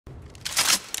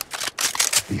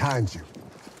Behind you.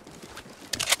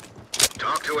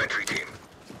 Talk to entry team.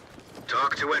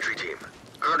 Talk to entry team.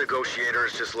 Our negotiator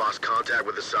has just lost contact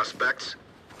with the suspects.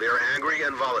 They are angry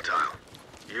and volatile.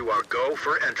 You are go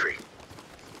for entry.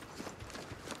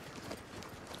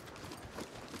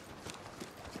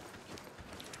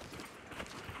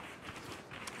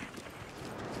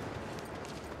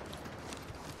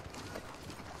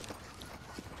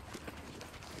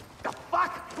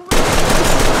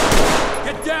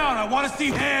 Get down! I want to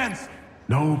see hands!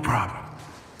 No problem.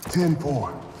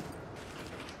 10-4.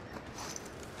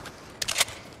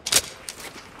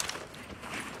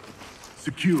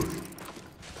 Secure.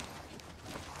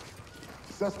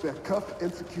 Suspect cuffed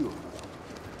and secure.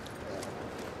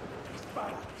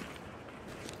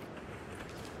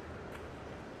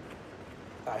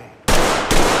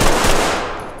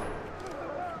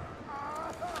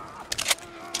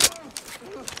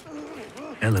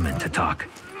 Element to talk.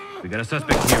 We got a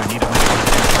suspect here in need of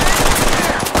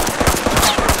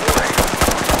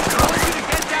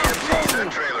EMTs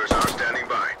and trailers are standing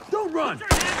by. Don't run!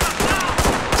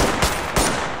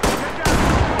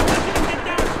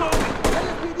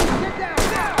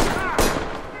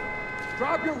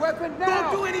 Drop your weapon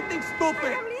now! Don't do anything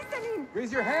stupid! I'm listening.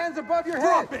 Raise your hands above your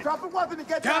Drop head! it! Drop a weapon and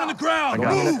get Down on the ground!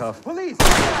 got him in a Move! cuff. Police!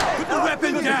 Put the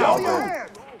weapon down!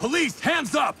 Police,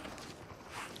 hands up!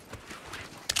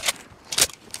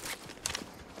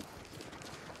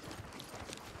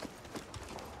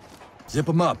 Zip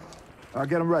him up. I'll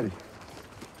get them ready.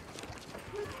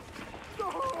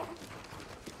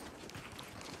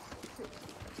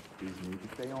 These need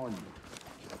to stay on you.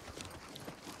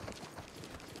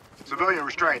 Civilian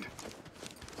restrained.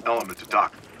 Element to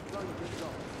dock.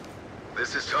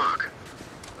 This is talk.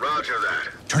 Roger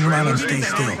that. Turn around and Trailers stay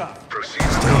incoming. still. Proceed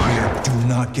to Stay dock. here. Do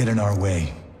not get in our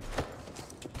way.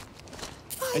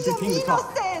 Enter team to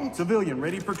talk. Innocent. Civilian,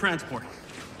 ready for transport.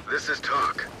 This is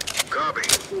talk. Copy.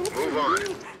 Move on.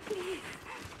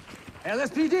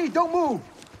 LSPD, don't move!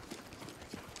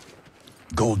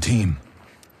 Gold team.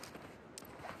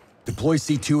 Deploy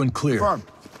C2 and clear. Firm.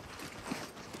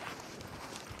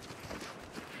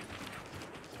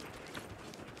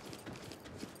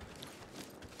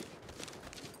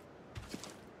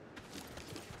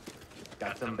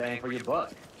 Got some bang for your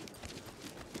buck.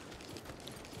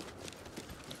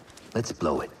 Let's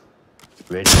blow it.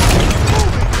 Ready?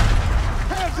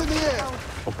 Hands in the air!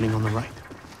 Opening on the right.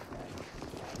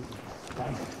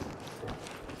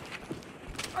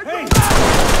 Hey!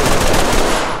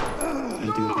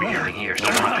 Hearing here,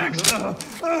 some contacts.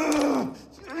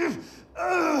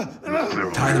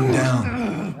 Tie them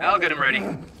down. I'll get him ready.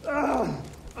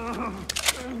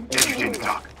 Entry team to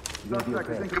dock.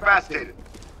 Incapacitated.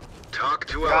 Talk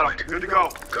to Got element. him. Good to go.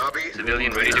 Copy.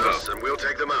 Civilian ready to go. Yes, and we'll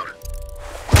take them out.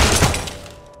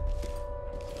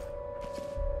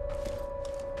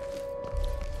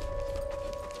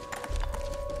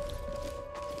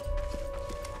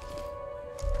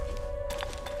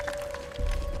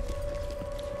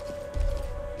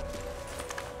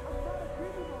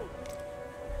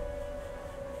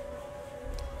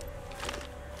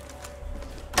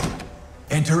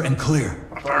 Enter and clear.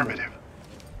 Affirmative.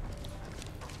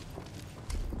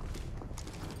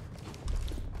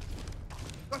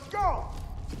 Let's go!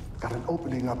 Got an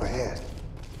opening up ahead.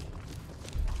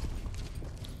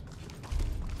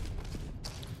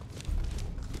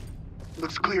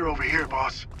 Looks clear over here,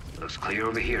 boss. Looks clear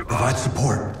over here, Provide boss.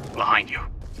 support. Behind you.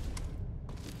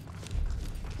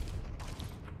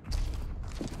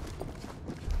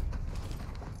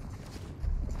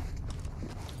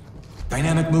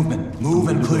 Dynamic movement. Move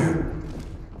and clear.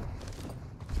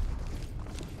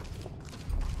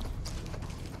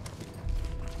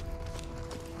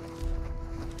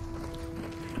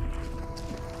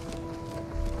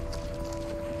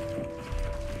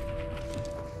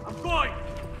 I'm going!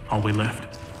 All we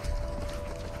left.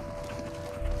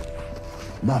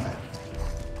 Nothing.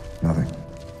 Nothing.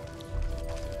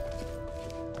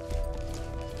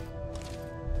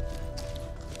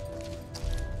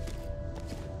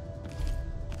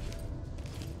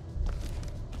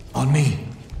 On me.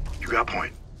 You got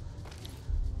point.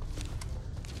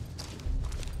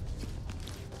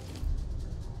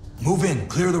 Move in.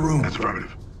 Clear the room. That's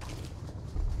affirmative.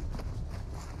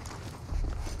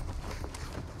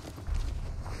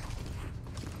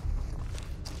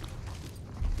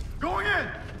 Going in!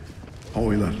 All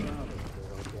we left.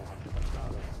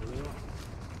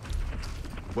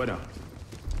 What up?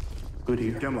 Good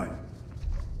here. Chem light.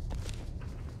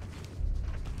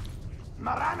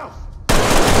 Marranos!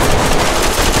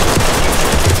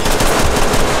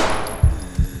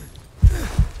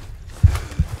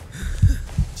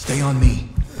 Stay on me.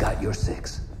 Got your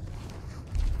 6.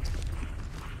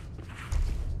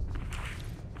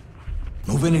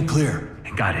 Move in and clear.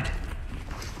 Got it.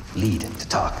 Lead to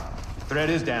talk. Threat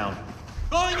is down.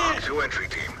 Talk to entry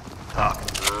team. Talk.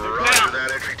 Roger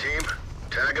that, entry team.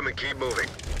 Tag him and keep moving.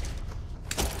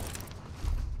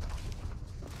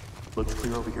 Looks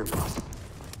clear over here, boss.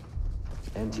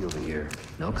 Empty over here.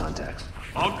 No contacts.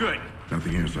 All good.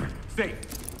 Nothing here, sir. Safe.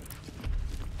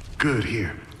 Good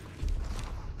here.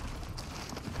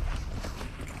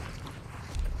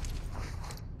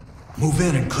 Move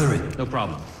in and clear it. No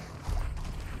problem.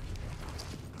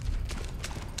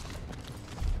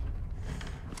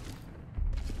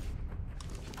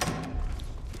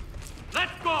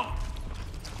 Let's go!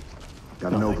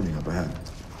 Got an opening up ahead.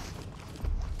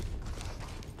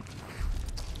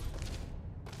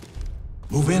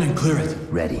 Move in and clear it.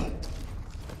 Ready.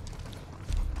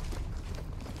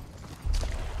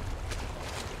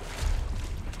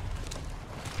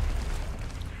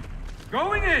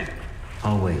 Going in!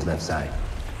 Hallway, left side.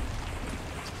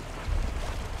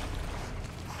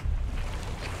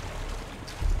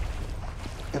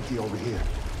 Empty over here.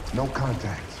 No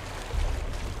contacts.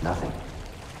 Nothing.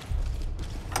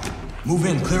 Move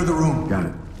in, clear the room. Got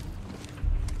it.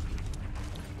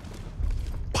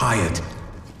 Pie it.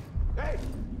 Hey,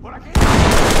 what I can't.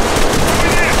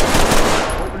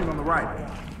 Opening on the right.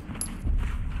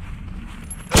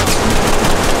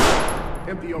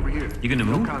 Empty over here. You gonna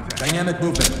move? Contact. Dynamic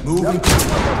movement. Move and clear.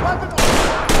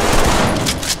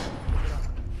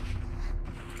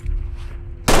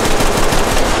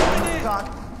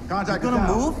 Contact is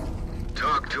down.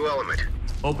 Talk to element.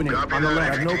 Opening. Copy On the that,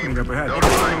 left, entry an team. opening up ahead.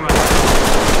 Notifying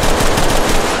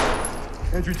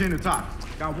Entry team to top.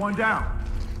 Got one down.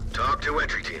 Talk to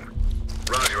entry team.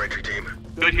 Roger, entry team.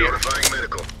 Good here. Notifying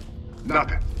medical.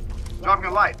 Nothing. Dropping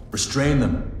a light. Restrain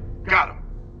them. Got him.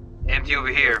 Empty over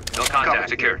here. No contact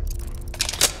secured.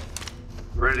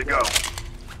 Ready to go.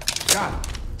 Got it.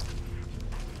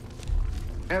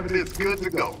 Evidence good to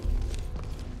go.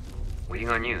 Waiting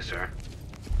on you, sir.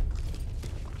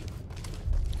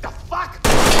 The fuck?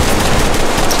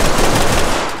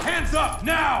 Hands up,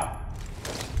 now!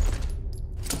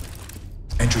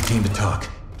 Entry team to talk.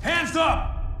 Hands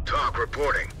up! Talk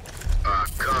reporting.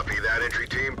 Copy that, entry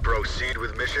team. Proceed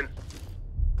with mission.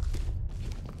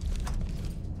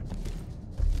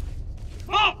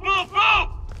 Move, move, move!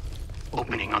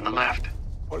 Opening on the left.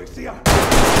 Policia.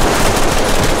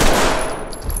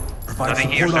 Provide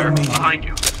Nothing here, support sir. on me. Behind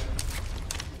you.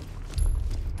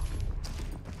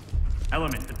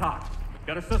 Element to talk.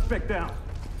 Got a suspect down.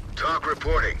 Talk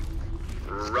reporting.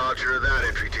 Roger that,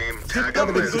 entry team. Tag him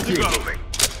evidence and keep secured. moving.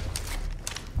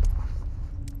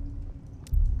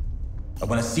 I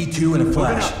want a C2 and a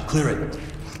flash. Clear it.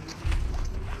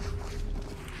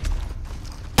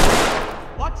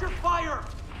 Watch your fire!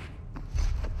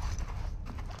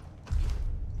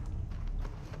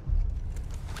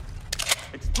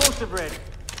 Explosive ready.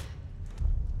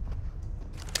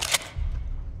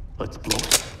 Let's blow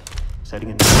it. Setting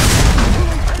it.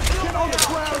 Get on the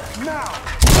ground now.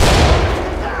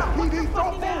 Now. PD,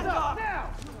 don't move. Now.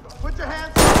 Put your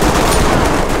hands up.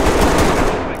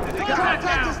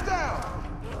 Contact is down.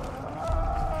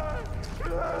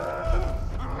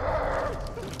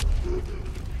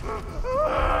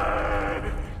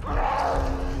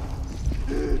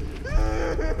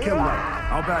 Kill him.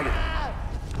 I'll bag it.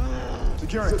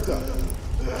 Security. Sit down.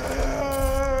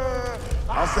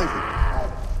 I'll save it.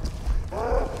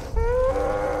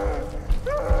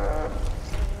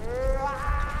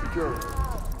 Security.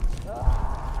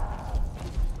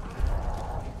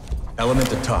 Element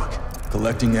to talk.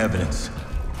 Collecting evidence.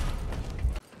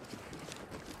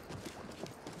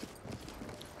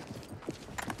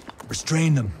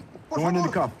 Restrain them. Going into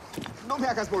cuff. No me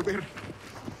hagas volver.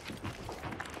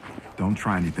 Don't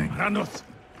try anything. Ranos.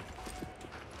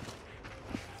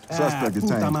 Suspect Puta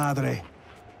detained. madre.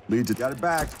 Lead to got it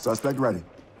back. Suspect ready.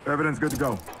 Evidence good to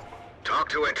go. Talk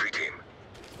to entry team.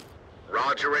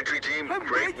 Roger, entry team.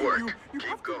 Great work.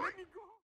 Keep going.